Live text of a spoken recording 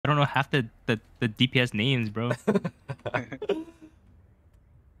know half the DPS names, bro.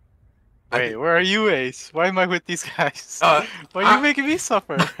 Wait, where are you, Ace? Why am I with these guys? Why are you making me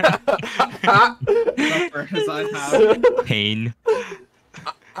suffer? Suffer as I have. Pain.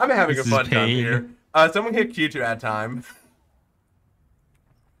 I'm having This a is fun time pain. here. Someone hit Q to add time.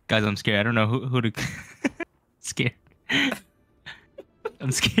 Guys, I'm scared. I don't know who to. Scared.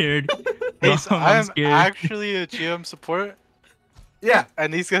 I'm scared. Ace, Mom, I'm scared. actually a GM support, Yeah.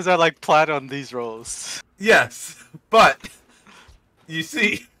 and these guys are like plat on these roles. Yes. But you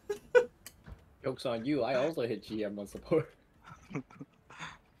see. Joke's on you, I also hit GM on support.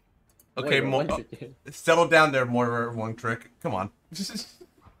 Okay, settle down there, more one trick. Come on.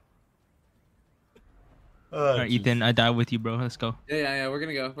 Alright, Ethan, I die with you, bro. Let's go. Yeah, we're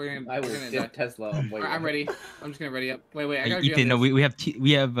gonna go. I will dip Tesla. I'm ready. I'm just gonna ready up. Wait, I gotta Ethan, no, we have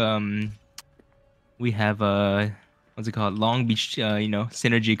what's it called? Long Beach,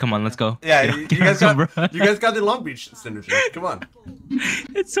 synergy. Come on, let's go. Yeah, Get you guys on, got bro. you guys got the Long Beach synergy. Come on.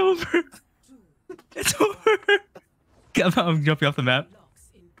 It's over. It's over. I'm jumping off the map.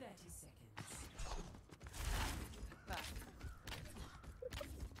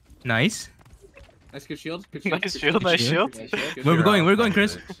 Nice. Nice, good shield. Good Nice shield, nice shield. Where we going? Where we going,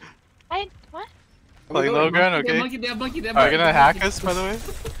 Chris? What? Playing low ground, okay. Monkey down. Are you gonna hack us, by the way?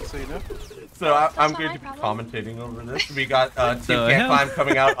 So you know. So I'm not going my to be problem. commentating over this. We got Team the Can't hell? Climb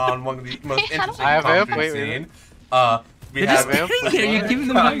coming out on one of the most Hey, how do interesting I have amp? comments Wait, seen. We They're have just amp. standing there. You're giving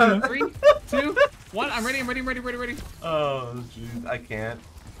them high. 3, 2, 1. I'm ready. Oh jeez, I can't.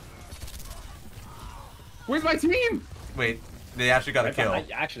 Where's my team? Wait, they actually got a kill. I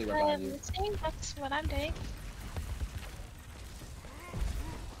actually went behind I'm you. listening. That's what I'm doing.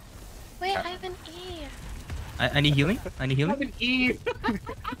 Wait, I have an E. I need healing. I need I have healing. an E.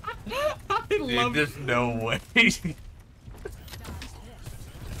 I Dude, love there's no way.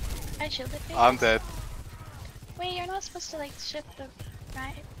 I shielded face. I'm dead. Wait, you're not supposed to like shift the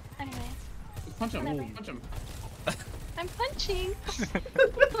right. Anyway, Punch him. Whatever. Punch him. I'm punching.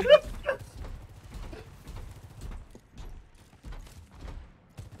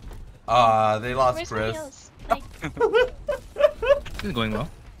 They lost Where's my Chris. heals? Like, This is going well.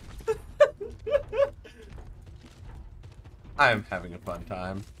 I'm having a fun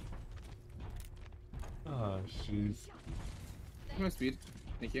time. Oh jeez. No speed.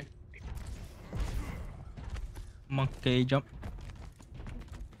 Thank you. Monkey jump.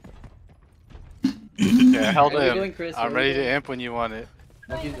 Yeah, I held What are you him. doing, Chris? I'm What are you ready to doing? amp when you want it.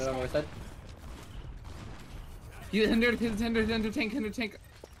 Monkey's on our side. He's hinder tank.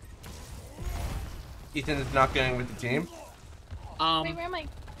 Ethan is not going with the team. wait, where am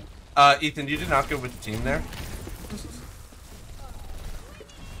I? Ethan, you did not go with the team there.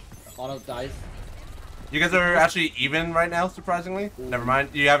 Auto dies. You guys are actually even right now, surprisingly. Never mind,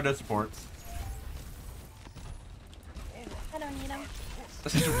 you have no supports. I don't need them.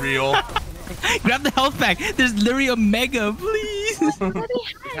 This is real. Grab the health pack. There's literally a mega, please. It's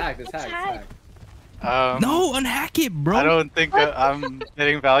hacked. It's hacked. No, unhack it, bro. I don't think I'm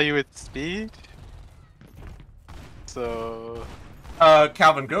getting value with speed. So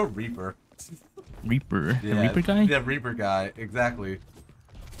Calvin, go Reaper. Reaper. The Yeah, Reaper guy? The Reaper guy, exactly.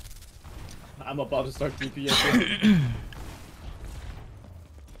 I'm about to start DPS.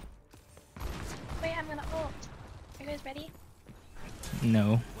 Wait, I'm gonna ult. Are you guys ready?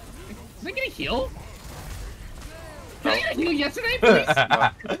 No. Is I gonna heal? Did I get a heal yesterday, please?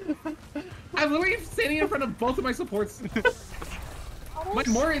 I'm literally standing in front of both of my supports. My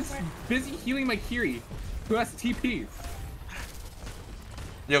Mora is busy healing my Kiri, who has TP.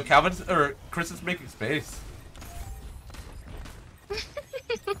 Yo, Calvin's or Chris is making space.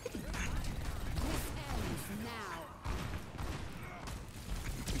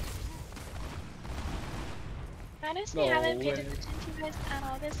 Honestly, I haven't paid attention to you guys at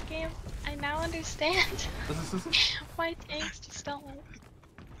all this game. I now understand why tanks just don't work.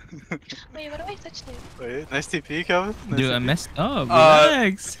 Wait, what do I switch to? wait, nice TP, Calvin. Nice Dude, I TP. messed up.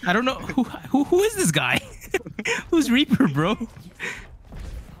 Relax. I don't know who is this guy? Who's Reaper, bro?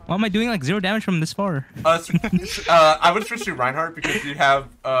 Why am I doing like 0 damage from this far? I would switch to Reinhardt because you have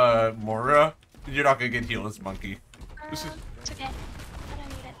Moira. You're not gonna get healed as Monkey. It's okay. I don't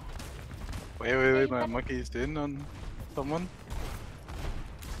need it. Wait, my monkey's in on someone.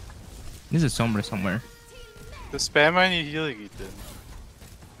 This is Sombra somewhere. The spam I need healing, Ethan.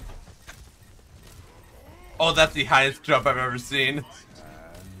 Oh, that's the highest jump I've ever seen.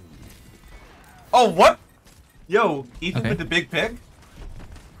 Oh, what? Yo, Ethan Okay. with the big pick.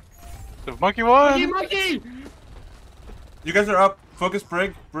 The monkey won! Monkey! You guys are up. Focus,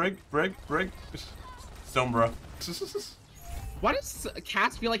 Brig. Sombra. Why does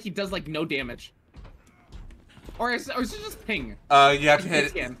Cass feel like he does like no damage? Or is it just ping? You have to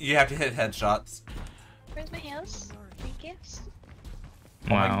hit. You have to hit headshots. Where's my heals? Thank you.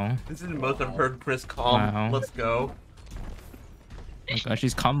 Wow. This is the most I've heard Chris calm. Wow. Let's go. Oh my gosh,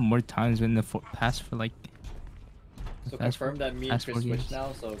 she's come more times in the past for like. So past confirm that me and past Chris 4 switch years.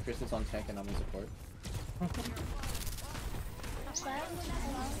 now, so Chris is on tank and I'm in support. What's that?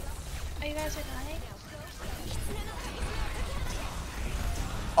 Hello? Oh, you guys are dying?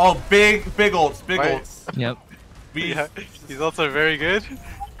 Oh, big ults, big Right. ults. Yep. Yeah, he's also very good.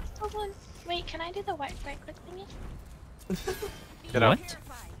 Wait, can I do the right click thingy? Get up. What?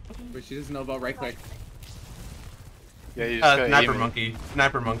 But she doesn't know about right click. Yeah, you just gotta Sniper aim monkey.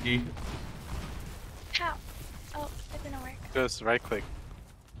 Sniper monkey. How? Oh, it didn't work. Just right click.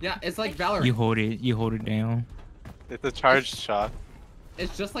 Yeah, it's like Valorant. You hold it. You hold it down. It's a charged shot.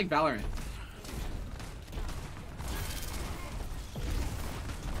 It's just like Valorant.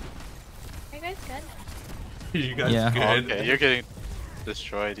 Are you guys good? You guys Yeah. good? Oh, okay, you're getting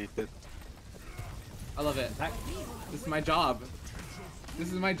destroyed, Ethan. I love it. This is my job. This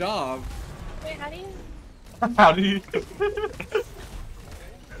is my job. Wait, how do you? How do you?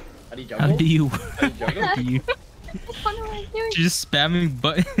 How do you How juggle? do you? How do you juggle? How do you? What am I doing? She's just spamming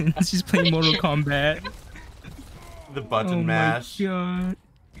buttons. She's playing Mortal Kombat. The button Oh mash. my god.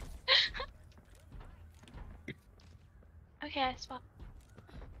 Okay, I spot.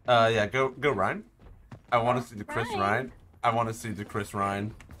 Yeah, go Ryan. I want to see the Chris Ryan. Ryan. I want to see the Chris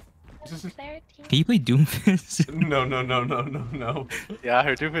Ryan. There, team. Can you play Doomfist? No. Yeah,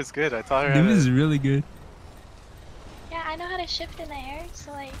 her Doom is good. I taught her how Doomfist is to... really good. Yeah, I know how to shift in the air,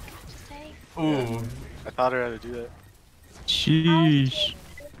 so like, just saying. Ooh. I taught her how to do that. Sheesh.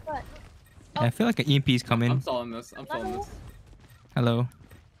 What? I feel like an EMP is I'm coming. stalling this. I'm stalling this. Hello.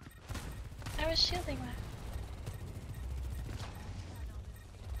 I was shielding that.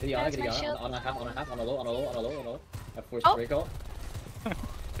 Get the honor, That's get the my honor. shield. On a half, on a half, on a low, on a low, on a low, on a low. I forced Oh. break out.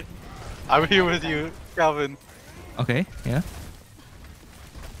 I'm here with you, Calvin. Okay. Yeah.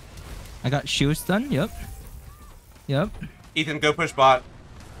 I got shields done. Yep. Yep. Ethan, go push bot.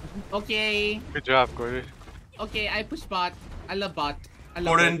 Okay. Good job, Gordon. Okay, I push bot. I love bot. I love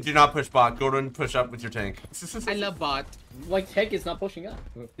Gordon, bot. do not push bot. Gordon, push up with your tank. I love bot. My tank is not pushing up.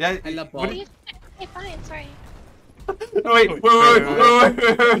 Yeah. I love what- bot. Okay, fine, sorry. Wait.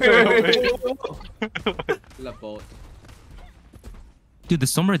 Love bot. Dude, the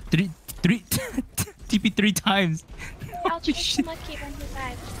Summer three TP 3 times. I'll try to lucky when he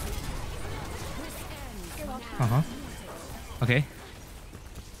died. You're welcome. Uh huh. Okay.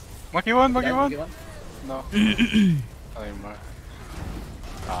 Monkey one, monkey Yeah, one. get one. No. Not anymore.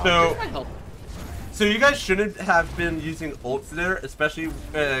 So, I help. so you guys shouldn't have been using ults there, especially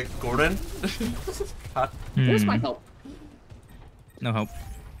Gordon. God, Where's my Hmm. help? No help.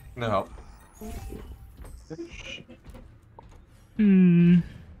 no help. Hmm.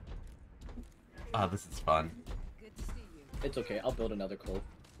 Ah, this is fun. It's okay, I'll build another cove.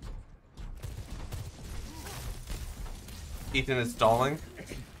 Ethan is stalling.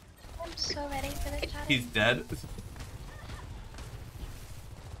 I'm so ready for this shot. He's dead.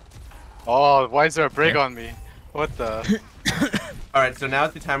 Oh, why is there a break Yeah. on me? What the? Alright, so now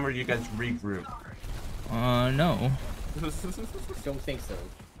is the time where you guys regroup. No. Don't think so.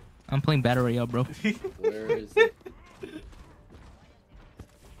 I'm playing Battle Royale, bro. Where is it?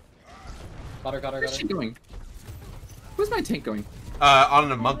 Got her. Where's she going? Where's my tank going? On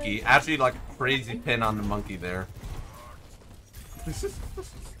the monkey. Actually, like a crazy pin on the monkey there. Are you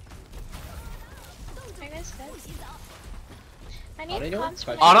guys good? I How do need you know? comms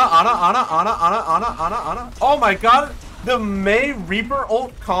for Ana. Oh my god! The May Reaper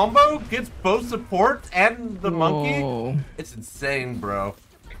ult combo gets both support and the monkey. Whoa. It's insane, bro.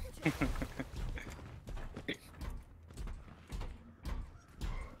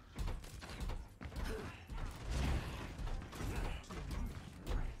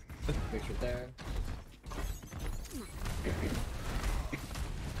 Picture there.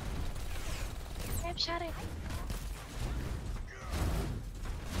 I'm shouting.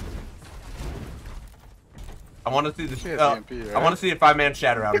 I want to see the. She has EMP, right? I want to see a 5-man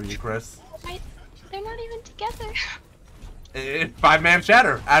shatter out of you, Chris. They're not even together. 5-man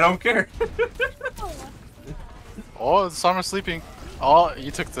shatter. I don't care. Oh. Oh, Summer's sleeping. Oh,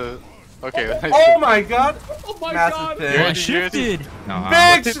 you took the. Okay. Nice. Oh my god! Oh my Massive god! pin. Oh, I You're- shifted.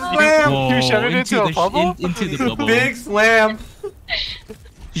 Big slam! Whoa, You shoved it into a bubble? into the bubble. Big slam!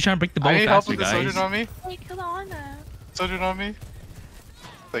 She's trying to break the I bubble need help faster, with the guys. Sojourn on me. Wait, kill the Ana. Sojourn on me.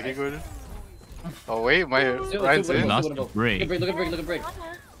 Thank you, Gordon. Oh wait, my Still, Ryan's still, in. Lost still, a break. Look at break.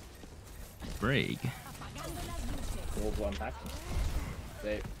 Ana. Break. We'll unpack.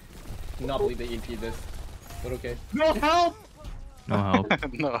 They cannot believe they EMP'd this. But okay. No help! No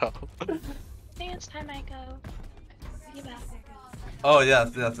help. No help. I think it's time I go. You back. Oh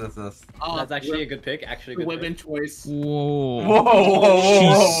yes. That's actually a good pick. Actually, a good Women pick. choice. Whoa.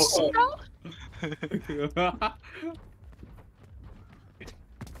 Whoa. Bro,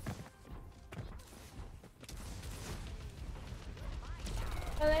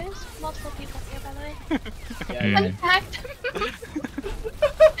 well, there's multiple people here, by the way. Yeah, I hacked him.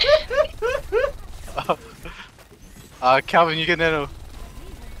 Calvin, you get nano.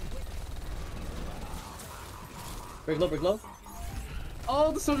 Break low, break low.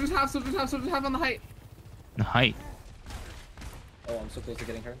 Oh, the soldiers have on the height. The height. Oh, I'm so close to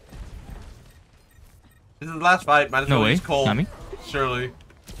getting her. This is the last fight. Might as No well way. use Cole. Not me. Surely.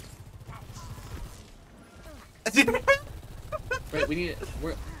 Wait, we need it.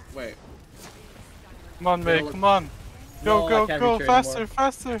 Wait. Come on, May. Come on. No, Go, I can't go, reach her faster, anymore.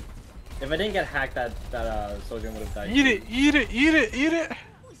 faster. If I didn't get hacked, that soldier would have died. Eat it, eat it, eat it, eat it.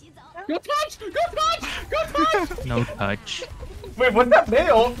 Go touch! Go touch! Go touch! No touch. Wait, what's that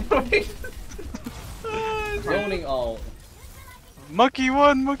nail? Zoning all. Monkey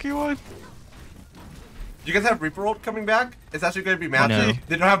one, monkey one. You guys have Reaper ult coming back? It's actually going to be massive. No.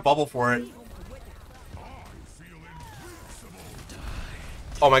 They don't have bubble for it.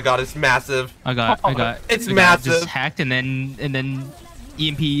 Oh my god, it's massive. I got. It's I got massive. just hacked and then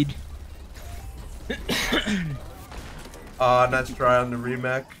EMP'd. Nice try on the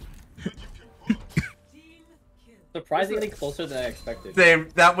remake. Surprisingly closer than I expected. Same.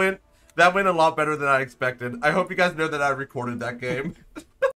 That went a lot better than I expected. I hope you guys know that I recorded that game.